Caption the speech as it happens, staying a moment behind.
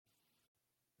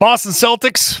Boston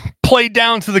Celtics played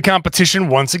down to the competition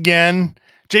once again.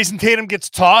 Jayson Tatum gets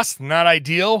tossed, not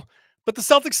ideal, but the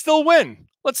Celtics still win.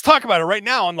 Let's talk about it right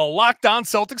now on the Locked On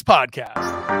Celtics podcast.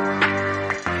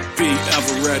 Be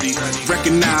ever ready.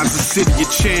 Recognize the city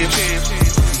of champs.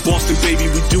 Boston, baby,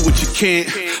 we do what you can't.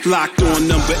 Locked on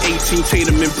number 18,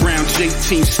 Tatum and Brown,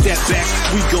 J-team, step back.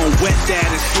 We gon' wet that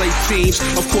and slay teams.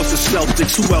 Of course, the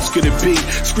Celtics, who else could it be?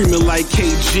 Screaming like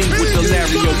KG with the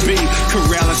Larry O.B.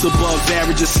 Corrales above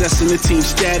average, assessing the team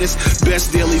status. Best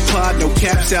daily pod, no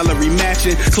cap, salary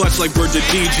matching. Clutch like Bird the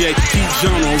DJ, Pete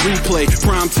John on replay.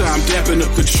 Prime time, dapping up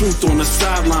the truth on the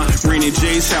sideline. Raining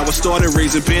J's, how it started,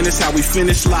 raising banners, how we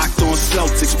finished. Locked on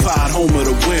Celtics pod, home of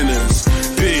the winners.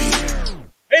 B.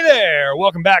 Hey there,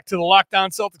 welcome back to the Locked On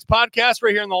Celtics podcast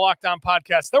right here on the Locked On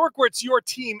Podcast Network, where it's your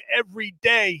team every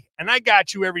day, and I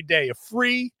got you every day. A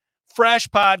free, fresh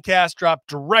podcast dropped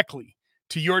directly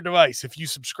to your device. If you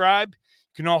subscribe,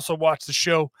 you can also watch the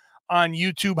show on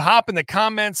YouTube. Hop in the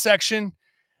comments section.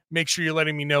 Make sure you're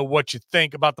letting me know what you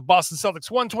think about the Boston Celtics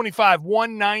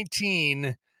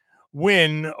 125-119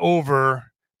 win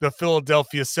over the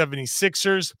Philadelphia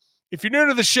 76ers. If you're new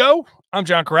to the show, I'm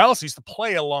John Corrales. I used to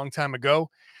play a long time ago.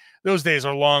 Those days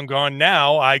are long gone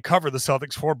now. I cover the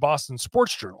Celtics for Boston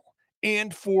Sports Journal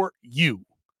and for you.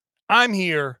 I'm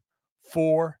here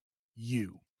for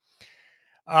you.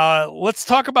 Let's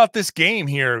talk about this game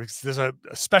here. There's a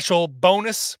special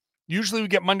bonus. Usually we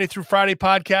get Monday through Friday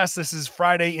podcasts. This is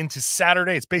Friday into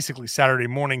Saturday. It's basically Saturday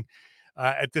morning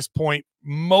at this point,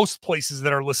 most places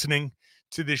that are listening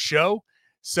to this show.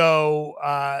 So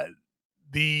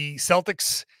the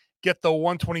Celtics get the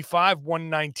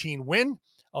 125-119 win.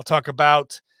 I'll talk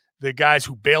about the guys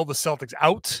who bailed the Celtics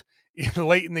out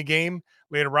late in the game.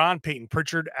 Later on, Peyton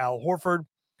Pritchard, Al Horford,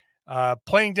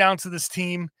 playing down to this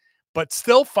team, but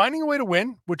still finding a way to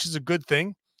win, which is a good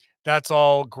thing. That's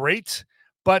all great.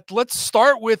 But let's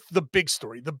start with the big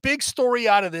story. The big story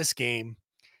out of this game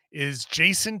is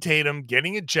Jayson Tatum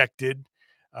getting ejected,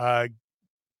 2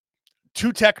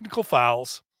 technical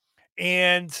fouls,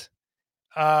 and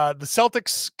the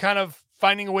Celtics kind of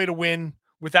finding a way to win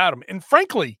without him. And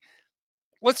frankly,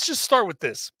 let's just start with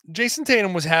this. Jayson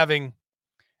Tatum was having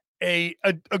a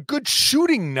good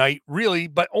shooting night, really,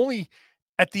 but only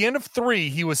at the end of 3,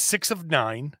 he was 6 of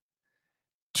 9,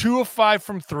 2 of 5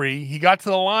 from 3. He got to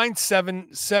the line, 7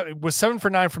 for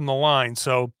 9 from the line.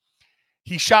 So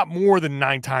he shot more than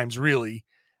 9 times, really.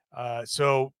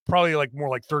 So probably more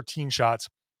like 13 shots.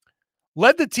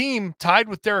 Led the team, tied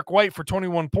with Derek White for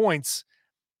 21 points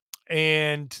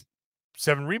and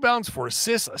 7 rebounds, 4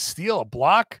 assists, a steal, a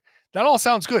block. That all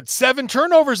sounds good. 7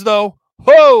 turnovers, though.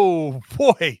 Oh,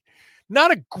 boy.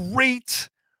 Not a great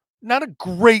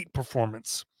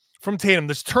performance from Tatum.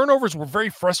 Those turnovers were very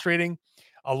frustrating.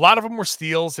 A lot of them were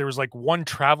steals. There was one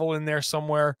travel in there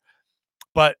somewhere.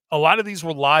 But a lot of these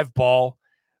were live ball.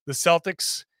 The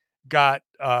Celtics got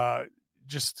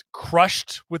just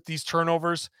crushed with these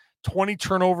turnovers. 20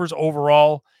 turnovers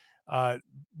overall,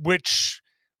 which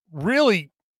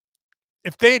really,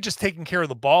 if they had just taken care of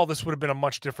the ball, this would have been a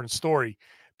much different story,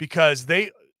 because they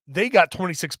got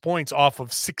 26 points off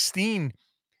of 16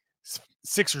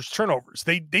 Sixers turnovers.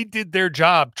 They did their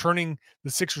job turning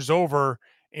the Sixers over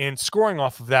and scoring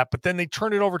off of that, but then they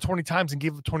turned it over 20 times and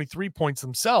gave them 23 points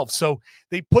themselves. So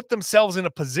they put themselves in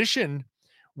a position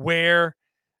where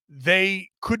they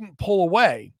couldn't pull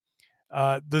away.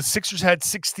 The Sixers had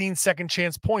 16 second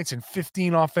chance points and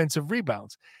 15 offensive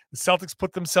rebounds. The Celtics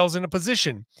put themselves in a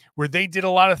position where they did a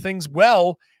lot of things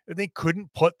well, and they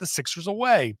couldn't put the Sixers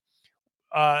away.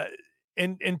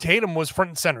 And Tatum was front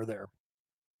and center there.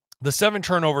 The 7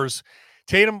 turnovers,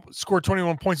 Tatum scored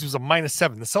 21 points. He was a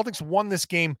 -7. The Celtics won this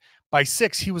game by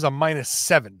 6. He was a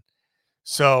 -7.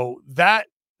 So that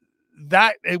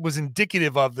it was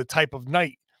indicative of the type of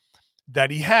night that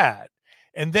he had.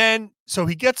 And then, so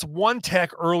he gets 1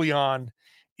 tech early on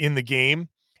in the game,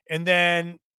 and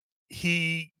then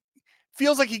he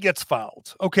feels like he gets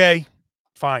fouled. Okay,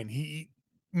 fine.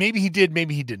 Maybe he did,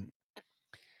 maybe he didn't.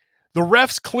 The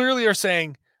refs clearly are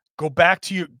saying,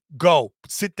 go,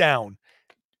 sit down.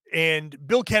 And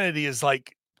Bill Kennedy is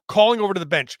calling over to the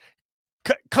bench,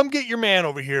 come get your man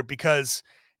over here, because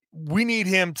we need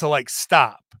him to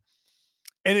stop.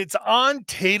 And it's on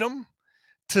Tatum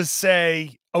to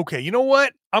say, okay, you know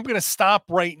what? I'm going to stop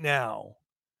right now,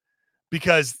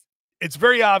 because it's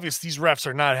very obvious these refs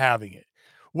are not having it.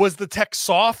 Was the tech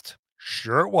soft?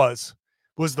 Sure it was.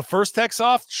 Was the first tech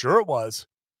soft? Sure it was.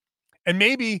 And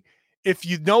maybe if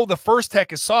you know the first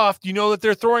tech is soft, you know that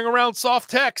they're throwing around soft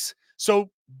techs.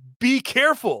 So be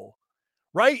careful,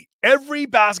 right? Every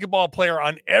basketball player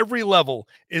on every level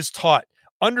is taught,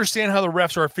 understand how the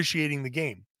refs are officiating the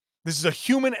game. This is a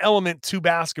human element to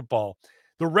basketball.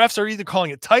 The refs are either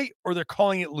calling it tight or they're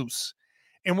calling it loose.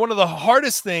 And one of the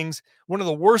hardest things, one of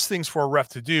the worst things for a ref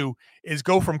to do is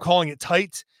go from calling it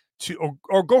tight to,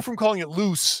 or go from calling it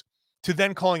loose to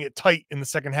then calling it tight in the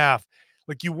second half.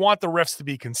 Like, you want the refs to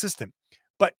be consistent.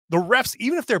 But the refs,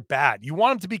 even if they're bad, you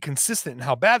want them to be consistent in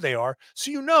how bad they are.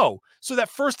 So, so that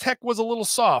first tech was a little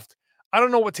soft. I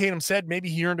don't know what Tatum said. Maybe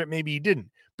he earned it. Maybe he didn't.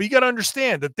 But you got to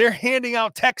understand that they're handing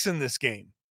out techs in this game,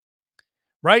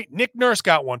 right? Nick Nurse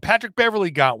got one. Patrick Beverly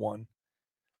got one.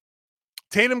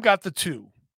 Tatum got the two.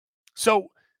 So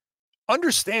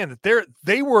understand that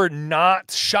they were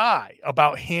not shy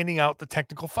about handing out the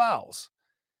technical fouls.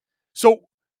 So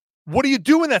what do you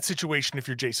do in that situation if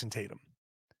you're Jayson Tatum?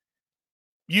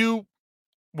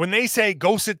 When they say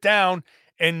go sit down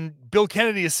and Bill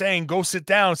Kennedy is saying go sit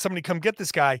down, somebody come get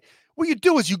this guy, what you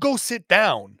do is you go sit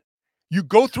down. You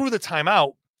go through the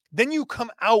timeout, then you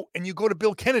come out and you go to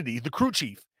Bill Kennedy, the crew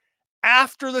chief.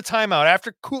 After the timeout,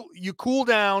 after you cool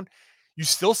down, you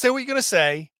still say what you're going to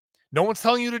say. No one's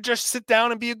telling you to just sit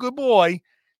down and be a good boy.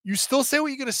 You still say what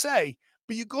you're going to say,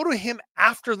 but you go to him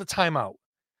after the timeout,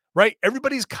 right?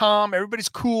 Everybody's calm, everybody's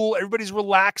cool, everybody's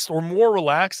relaxed or more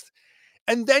relaxed,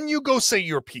 and then you go say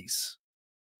your piece.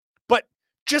 But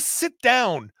just sit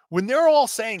down. When they're all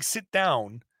saying sit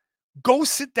down, go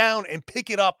sit down and pick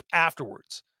it up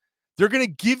afterwards. They're going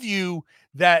to give you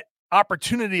that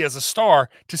opportunity as a star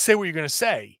to say what you're going to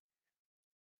say.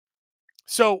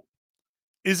 So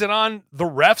is it on the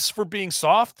refs for being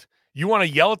soft? You want to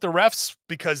yell at the refs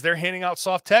because they're handing out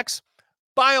soft texts?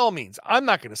 By all means, I'm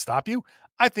not going to stop you.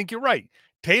 I think you're right.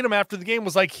 Tatum after the game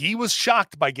was like he was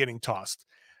shocked by getting tossed.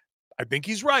 I think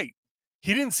he's right.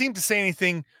 He didn't seem to say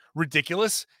anything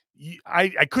ridiculous. I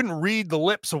couldn't read the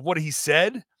lips of what he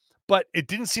said, but it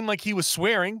didn't seem like he was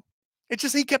swearing. It's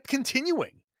just he kept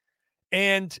continuing.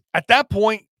 And at that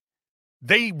point,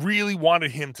 they really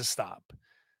wanted him to stop.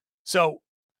 So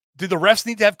did the refs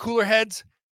need to have cooler heads?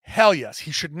 Hell yes.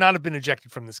 He should not have been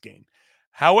ejected from this game.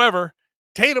 However,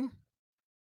 Tatum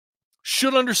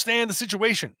should understand the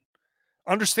situation.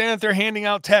 Understand that they're handing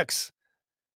out texts,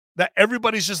 that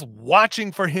everybody's just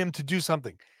watching for him to do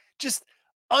something. Just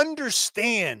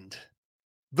understand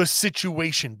the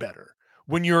situation better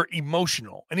when you're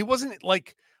emotional. And he wasn't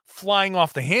like flying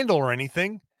off the handle or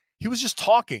anything. He was just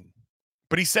talking,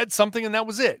 but he said something and that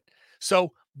was it.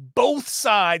 So both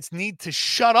sides need to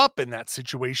shut up in that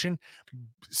situation,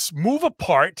 move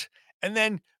apart, and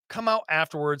then come out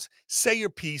afterwards, say your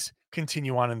piece,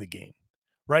 continue on in the game,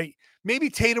 right? Maybe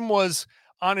Tatum was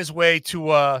on his way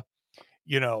to a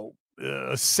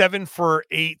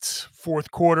 7-for-8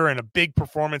 fourth quarter and a big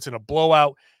performance and a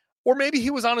blowout. Or maybe he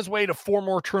was on his way to 4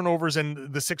 more turnovers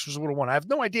and the Sixers would have won. I have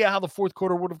no idea how the fourth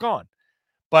quarter would have gone,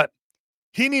 but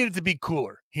he needed to be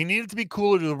cooler. He needed to be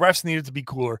cooler. The refs needed to be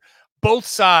cooler. Both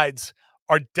sides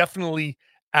are definitely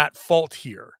at fault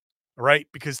here, right?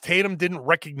 Because Tatum didn't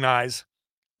recognize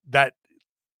that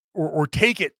or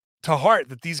take it to heart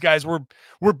that these guys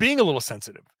were being a little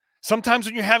sensitive. Sometimes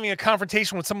when you're having a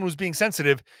confrontation with someone who's being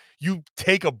sensitive, you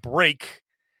take a break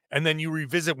and then you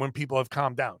revisit when people have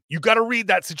calmed down. You got to read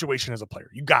that situation as a player.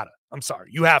 You got to. I'm sorry.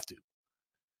 You have to.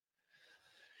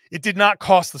 It did not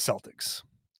cost the Celtics.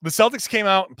 The Celtics came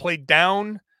out and played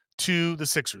down to the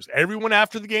Sixers. Everyone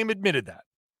after the game admitted that,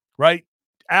 right?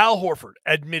 Al Horford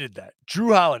admitted that.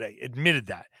 Drew Holiday admitted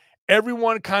that.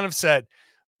 Everyone kind of said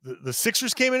the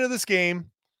Sixers came into this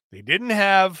game. They didn't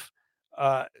have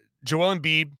Joel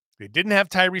Embiid. They didn't have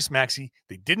Tyrese Maxey.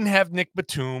 They didn't have Nick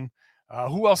Batum.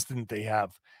 Who else didn't they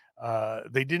have?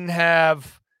 They didn't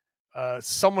have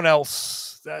someone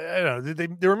else. I don't know.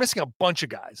 They were missing a bunch of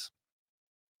guys.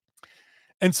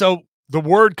 And so the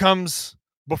word comes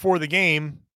before the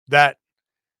game that,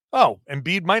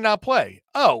 Embiid might not play.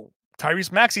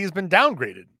 Tyrese Maxey has been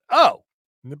downgraded.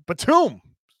 Batum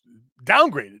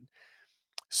downgraded.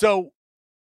 So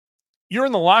you're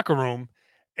in the locker room,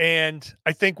 and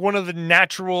I think one of the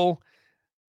natural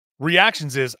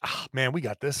reactions is, man, we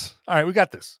got this. All right, we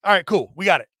got this. All right, cool. We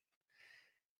got it.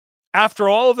 After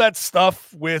all of that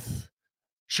stuff with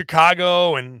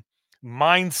Chicago and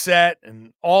mindset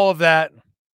and all of that,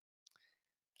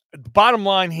 the bottom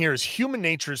line here is human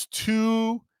nature is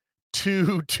too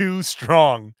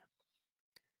strong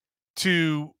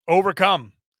to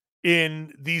overcome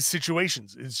in these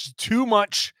situations. It's too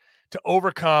much to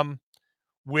overcome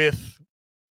with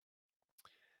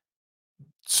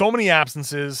so many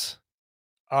absences.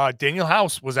 Daniel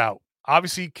House was out.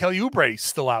 Obviously, Kelly Oubre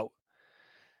still out.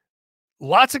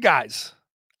 Lots of guys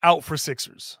out for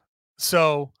Sixers.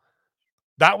 So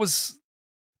that was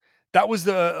That was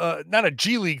the not a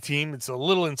G League team. It's a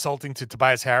little insulting to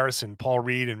Tobias Harris and Paul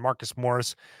Reed and Marcus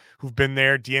Morris, who've been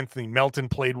there. DeAnthony Melton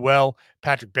played well.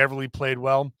 Patrick Beverley played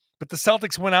well. But the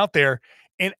Celtics went out there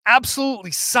and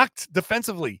absolutely sucked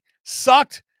defensively.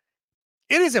 Sucked.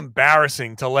 It is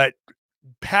embarrassing to let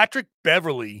Patrick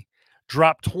Beverley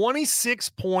drop 26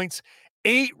 points,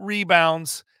 8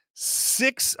 rebounds,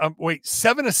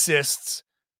 7 assists,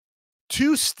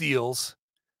 2 steals.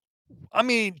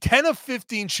 10 of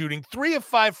 15 shooting, 3 of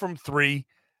 5 from 3.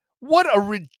 What a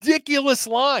ridiculous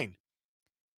line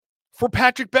for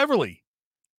Patrick Beverley.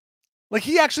 Like,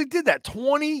 he actually did that.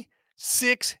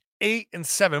 26, 8, and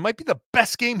 7. It might be the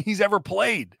best game he's ever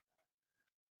played.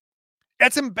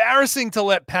 That's embarrassing to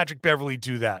let Patrick Beverley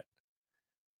do that.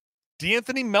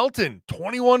 DeAnthony Melton,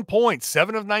 21 points,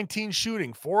 7 of 19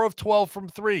 shooting, 4 of 12 from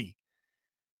 3.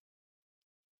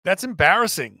 That's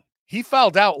embarrassing. He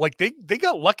fouled out. Like, they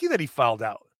got lucky that he fouled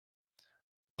out.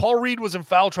 Paul Reed was in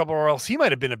foul trouble, or else he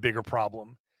might have been a bigger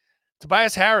problem.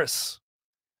 Tobias Harris,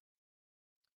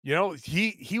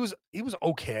 he was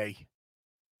okay.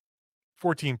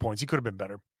 14 points. He could have been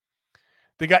better.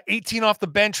 They got 18 off the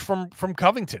bench from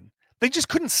Covington. They just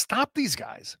couldn't stop these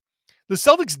guys. The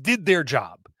Celtics did their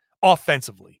job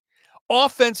offensively.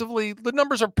 Offensively, the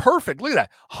numbers are perfect. Look at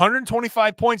that.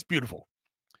 125 points, beautiful.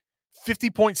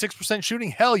 50.6% shooting,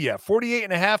 hell yeah.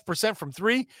 48.5% from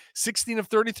 3, 16 of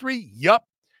 33, yup.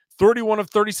 31 of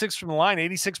 36 from the line,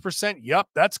 86%, yup,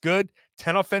 that's good.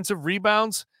 10 offensive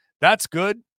rebounds, that's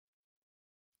good.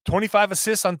 25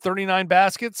 assists on 39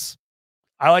 baskets,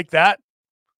 I like that.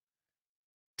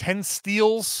 10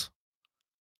 steals,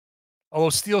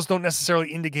 although steals don't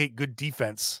necessarily indicate good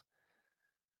defense.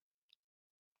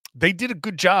 They did a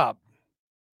good job.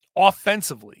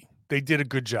 Offensively, they did a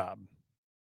good job.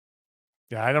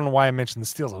 Yeah, I don't know why I mentioned the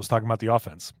steals. I was talking about the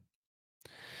offense.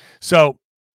 So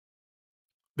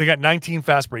they got 19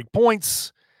 fast break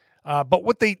points. But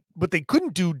what they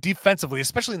couldn't do defensively,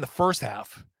 especially in the first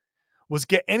half, was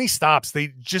get any stops.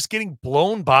 They just getting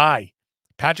blown by.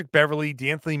 Patrick Beverley,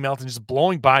 DeAnthony Melton just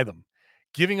blowing by them,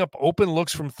 giving up open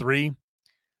looks from 3.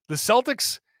 The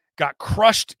Celtics got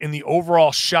crushed in the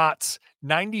overall shots,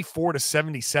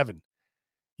 94-77.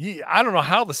 I don't know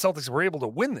how the Celtics were able to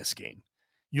win this game.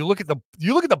 You look at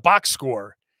the box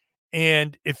score,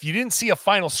 and if you didn't see a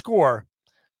final score,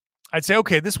 I'd say,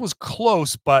 okay, this was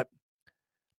close, but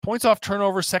points off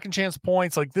turnover, second chance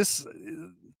points, like this,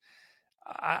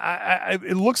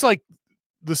 it looks like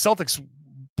the Celtics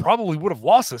probably would have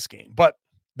lost this game, but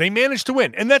they managed to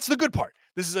win, and that's the good part.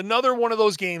 This is another one of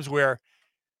those games where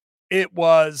it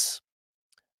was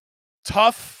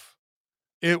tough.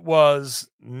 It was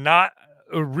not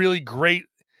a really great,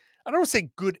 I don't want to say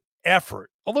good effort,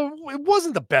 although it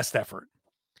wasn't the best effort.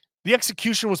 The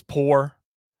execution was poor,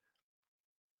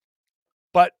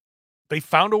 but they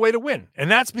found a way to win. And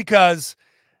that's because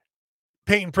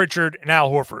Peyton Pritchard and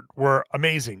Al Horford were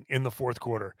amazing in the fourth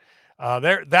quarter.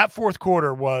 That fourth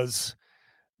quarter was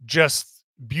just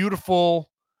beautiful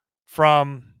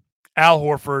from Al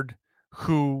Horford,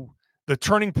 who the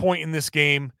turning point in this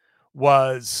game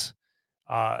was,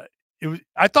 I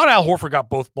thought Al Horford got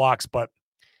both blocks, but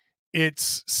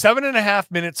it's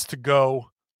 7.5 minutes to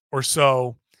go or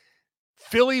so.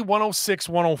 Philly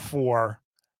 106-104.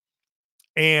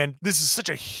 And this is such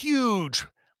a huge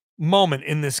moment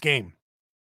in this game.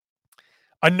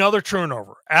 Another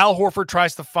turnover. Al Horford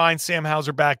tries to find Sam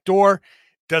Hauser back door.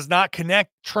 Does not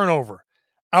connect. Turnover.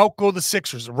 Out go the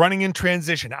Sixers. Running in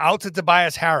transition. Out to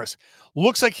Tobias Harris.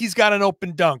 Looks like he's got an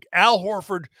open dunk. Al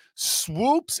Horford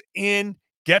swoops in,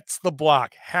 gets the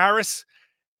block. Harris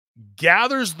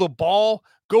gathers the ball,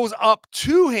 goes up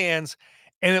 2 hands,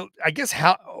 and I guess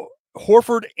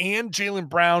Horford and Jaylen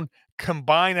Brown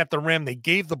combine at the rim. They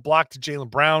gave the block to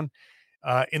Jaylen Brown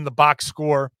in the box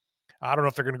score. I don't know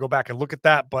if they're going to go back and look at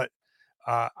that, but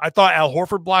I thought Al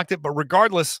Horford blocked it. But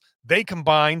regardless, they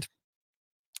combined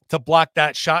to block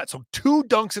that shot. So 2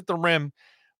 dunks at the rim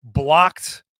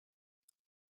blocked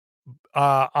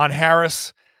on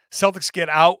Harris. Celtics get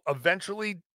out.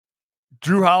 Eventually,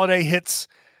 Drew Holiday hits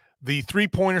the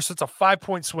 3-pointer, so it's a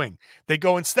 5-point swing. They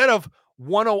go, instead of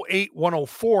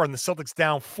 108-104 and the Celtics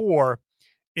down 4,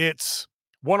 it's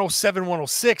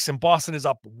 107-106 and Boston is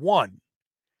up 1.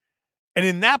 And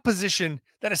in that position,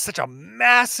 that is such a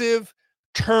massive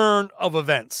turn of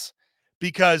events,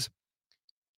 because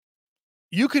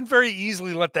you can very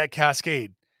easily let that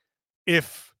cascade.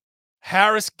 If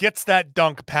Harris gets that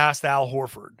dunk past Al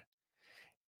Horford,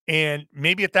 and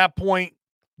maybe at that point,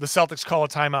 the Celtics call a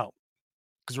timeout,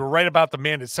 because we're right about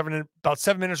the about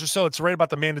 7 minutes or so. It's right about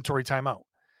the mandatory timeout.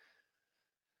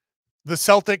 The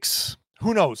Celtics,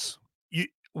 who knows?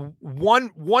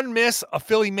 one miss, a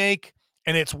Philly make,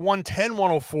 and it's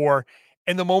 110-104,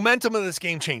 and the momentum of this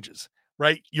game changes,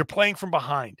 right? You're playing from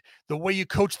behind. The way you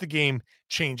coach the game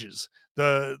changes.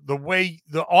 The way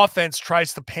the offense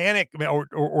tries to panic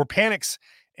or panics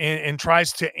and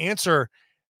tries to answer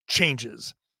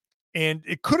changes. And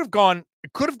it could have gone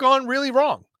really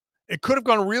wrong. It could have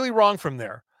gone really wrong from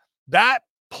there. That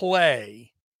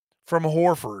play from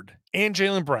Horford and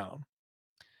Jaylen Brown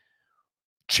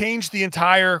changed the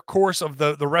entire course of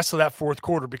the rest of that fourth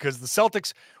quarter because the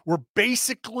Celtics were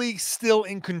basically still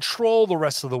in control the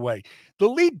rest of the way. The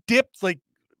lead dipped, like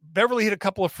Beverly hit a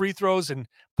couple of free throws and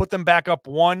put them back up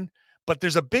one, but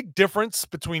there's a big difference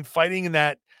between fighting in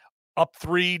that up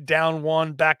 3, down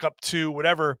 1, back up 2,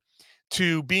 whatever,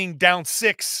 to being down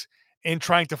 6 and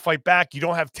trying to fight back. You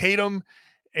don't have Tatum,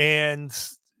 and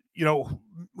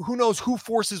who knows who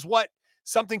forces what.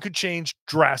 Something could change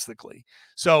drastically.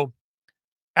 So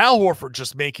Al Horford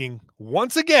just making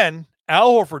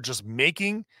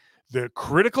the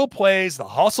critical plays, the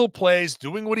hustle plays,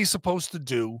 doing what he's supposed to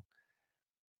do,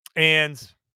 and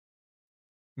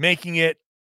making it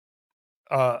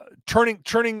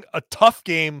turning a tough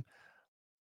game,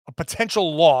 a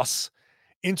potential loss,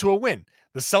 into a win.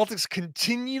 The Celtics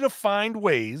continue to find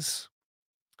ways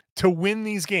to win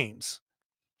these games,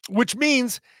 which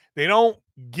means they don't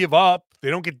give up. They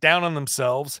don't get down on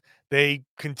themselves. They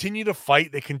continue to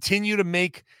fight. They continue to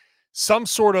make some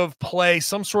sort of play,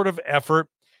 some sort of effort.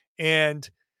 And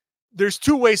there's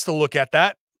two ways to look at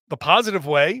that. The positive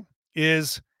way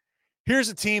is here's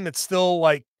a team that's still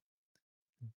like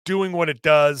doing what it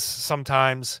does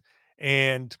sometimes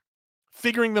and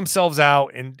figuring themselves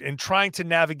out and trying to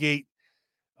navigate.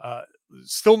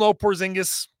 Still no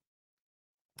Porzingis.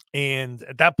 And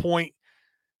at that point,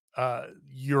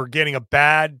 you're getting a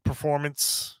bad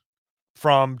performance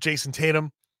from Jayson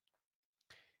Tatum.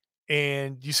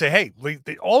 And you say, hey,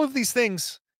 all of these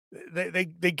things, they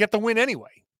get the win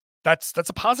anyway. That's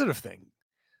a positive thing.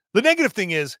 The negative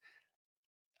thing is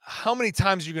how many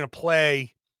times you're going to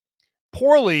play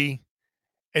poorly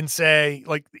and say,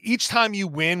 like, each time you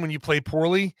win when you play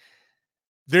poorly,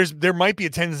 there might be a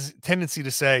tendency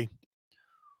to say,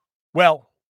 well,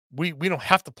 we don't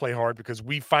have to play hard because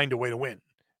we find a way to win.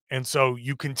 And so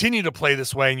you continue to play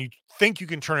this way and you think you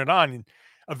can turn it on, and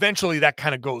eventually that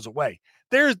kind of goes away.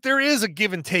 There is a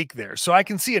give and take there. So I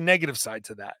can see a negative side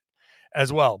to that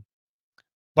as well.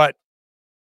 But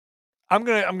I'm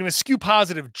going to skew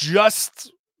positive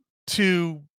just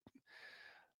to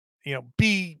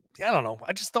be, I don't know.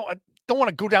 I don't want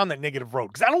to go down that negative road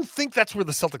because I don't think that's where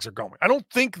the Celtics are going. I don't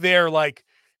think they're like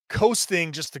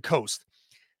coasting just to coast.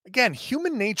 Again,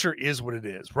 human nature is what it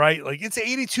is, right? Like, it's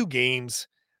 82 games.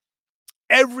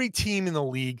 Every team in the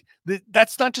league,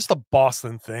 that's not just a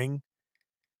Boston thing.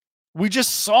 We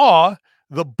just saw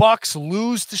the Bucks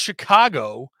lose to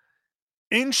Chicago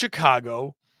in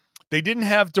Chicago. They didn't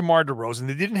have DeMar DeRozan.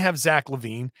 They didn't have Zach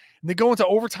LaVine. And they go into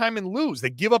overtime and lose. They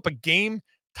give up a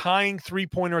game-tying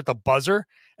three-pointer at the buzzer,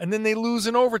 and then they lose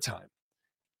in overtime.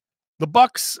 The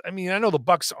Bucks, I mean, I know the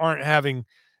Bucks aren't having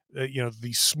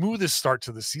the smoothest start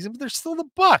to the season, but they're still the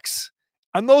Bucks.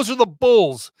 And those are the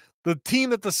Bulls, the team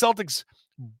that the Celtics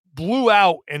blew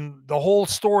out, and the whole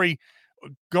story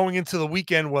going into the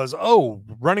weekend was,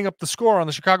 running up the score on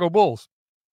the Chicago Bulls.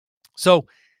 So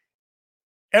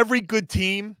every good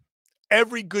team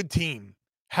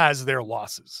has their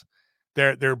losses.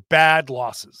 They're bad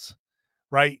losses,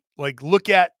 right? Like look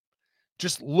at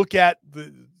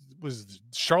was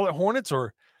Charlotte Hornets,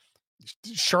 or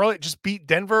Charlotte just beat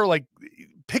Denver. Like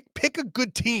pick a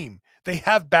good team. They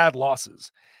have bad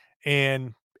losses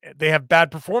and they have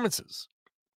bad performances.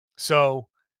 So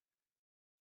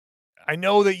I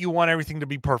know that you want everything to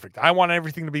be perfect. I want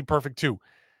everything to be perfect too,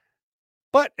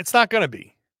 but it's not going to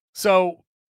be. So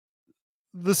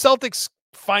the Celtics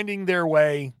finding their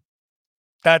way,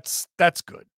 that's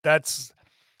good.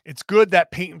 It's good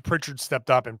that Peyton Pritchard stepped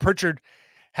up, and Pritchard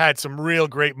had some real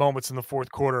great moments in the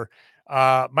fourth quarter.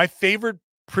 My favorite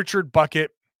Pritchard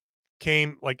bucket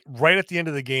came like right at the end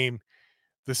of the game.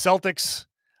 The Celtics,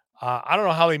 I don't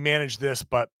know how they managed this,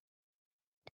 but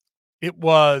it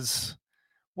was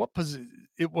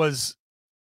it was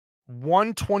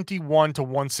 121 to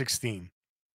 116.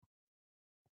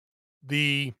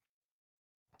 The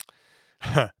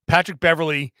Patrick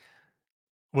Beverly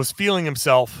was feeling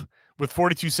himself with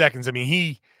 42 seconds. I mean,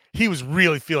 he was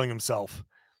really feeling himself,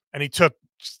 and he took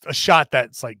a shot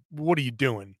that's like, what are you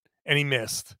doing? And he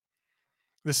missed.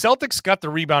 The Celtics got the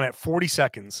rebound at 40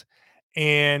 seconds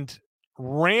and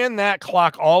ran that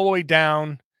clock all the way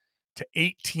down to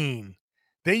 18.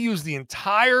 They used the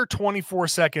entire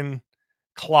 24-second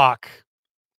clock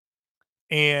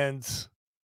and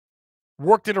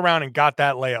worked it around and got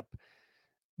that layup.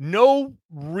 No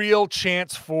real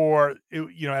chance for, at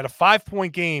a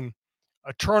 5-point game,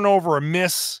 a turnover, a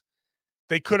miss.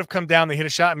 They could have come down. They hit a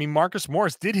shot. I mean, Marcus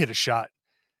Morris did hit a shot.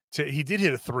 He did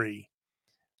hit a three.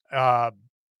 That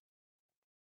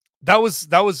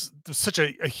was such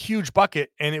a huge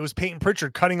bucket, and it was Peyton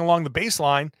Pritchard cutting along the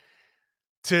baseline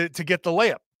to get the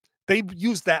layup. They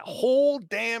used that whole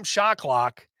damn shot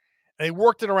clock, and they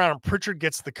worked it around, and Pritchard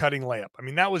gets the cutting layup. I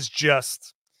mean, that was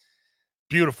just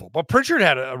beautiful. But Pritchard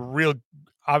had a real,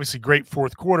 obviously great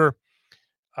fourth quarter.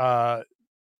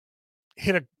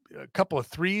 Hit a couple of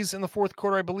threes in the fourth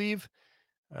quarter, I believe.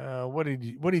 What did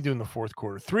he do in the fourth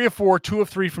quarter? 3 of 4, 2 of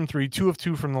 3 from 3, 2 of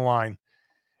 2 from the line,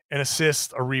 an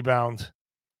assist, a rebound,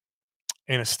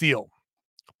 and a steal.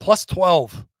 Plus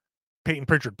 12, Peyton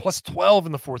Pritchard, plus 12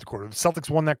 in the fourth quarter. The Celtics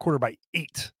won that quarter by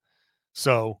 8.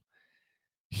 So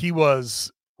he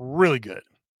was really good.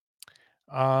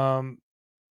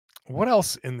 What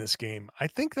else in this game? I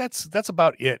think that's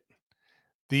about it.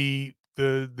 The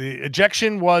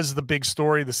ejection was the big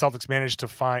story. The Celtics managed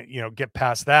to get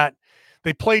past that.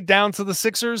 They played down to the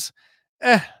Sixers.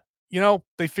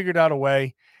 They figured out a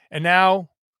way. And now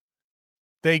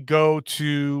they go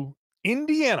to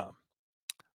Indiana.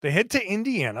 They head to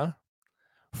Indiana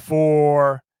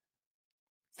for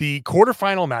the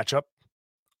quarterfinal matchup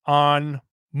on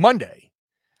Monday.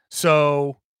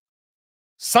 So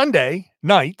Sunday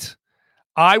night,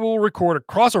 I will record a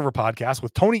crossover podcast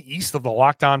with Tony East of the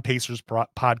Locked On Pacers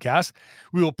podcast.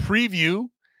 We will preview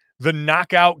the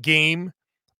knockout game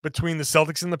between the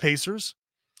Celtics and the Pacers.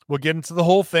 We'll get into the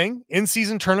whole thing.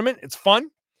 In-season tournament, it's fun.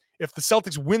 If the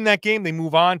Celtics win that game, they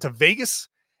move on to Vegas.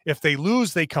 If they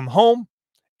lose, they come home,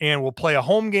 and we'll play a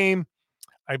home game,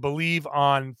 I believe,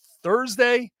 on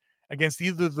Thursday against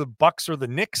either the Bucks or the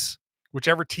Knicks.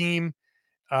 Whichever team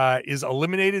is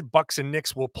eliminated, Bucks and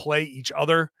Knicks will play each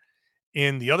other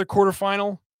in the other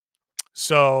quarterfinal.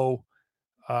 So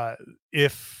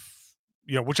if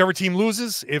whichever team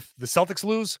loses, if the Celtics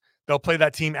lose, they'll play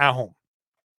that team at home.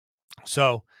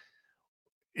 So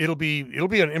it'll be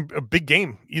a big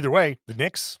game either way. The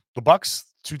Knicks, the Bucks,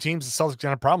 two teams the Celtics don't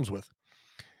have problems with.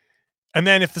 And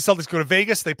then if the Celtics go to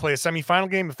Vegas, they play a semifinal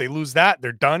game. If they lose that,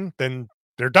 they're done. Then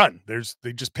they're done.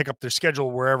 They just pick up their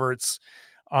schedule wherever it's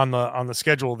on the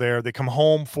schedule there. They come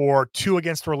home for 2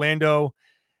 against Orlando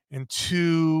and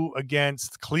 2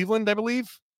 against Cleveland, I believe.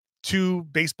 2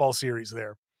 baseball series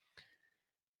there.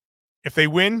 If they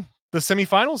win the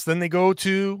semifinals, then they go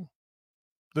to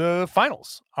the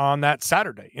finals on that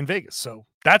Saturday in Vegas. So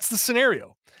that's the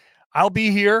scenario. I'll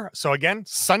be here. So again,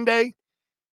 Sunday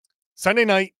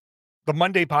night, the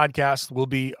Monday podcast will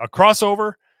be a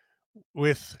crossover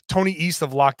with Tony East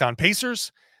of Locked On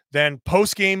Pacers. Then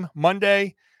post-game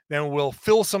Monday, then we'll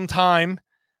fill some time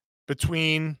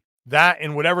between that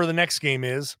and whatever the next game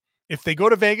is. If they go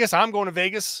to Vegas, I'm going to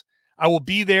Vegas. I will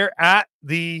be there at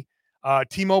the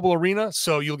T-Mobile Arena,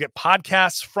 so you'll get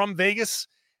podcasts from Vegas.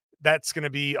 That's going to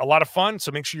be a lot of fun,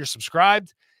 so make sure you're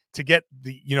subscribed to get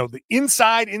the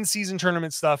inside in-season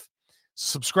tournament stuff.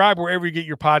 Subscribe wherever you get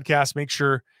your podcasts. Make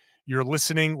sure you're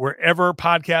listening wherever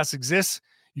podcasts exist.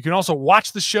 You can also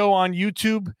watch the show on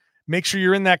YouTube. Make sure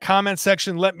you're in that comment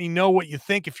section. Let me know what you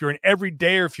think. If you're an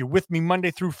everyday or if you're with me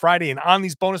Monday through Friday and on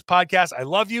these bonus podcasts, I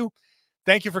love you.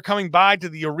 Thank you for coming by to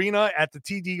the arena at the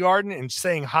TD Garden and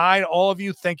saying hi to all of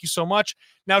you. Thank you so much.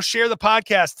 Now share the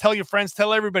podcast. Tell your friends.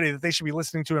 Tell everybody that they should be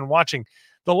listening to and watching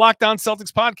the Locked On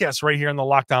Celtics podcast right here on the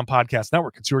Locked On Podcast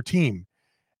Network. It's your team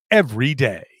every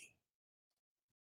day.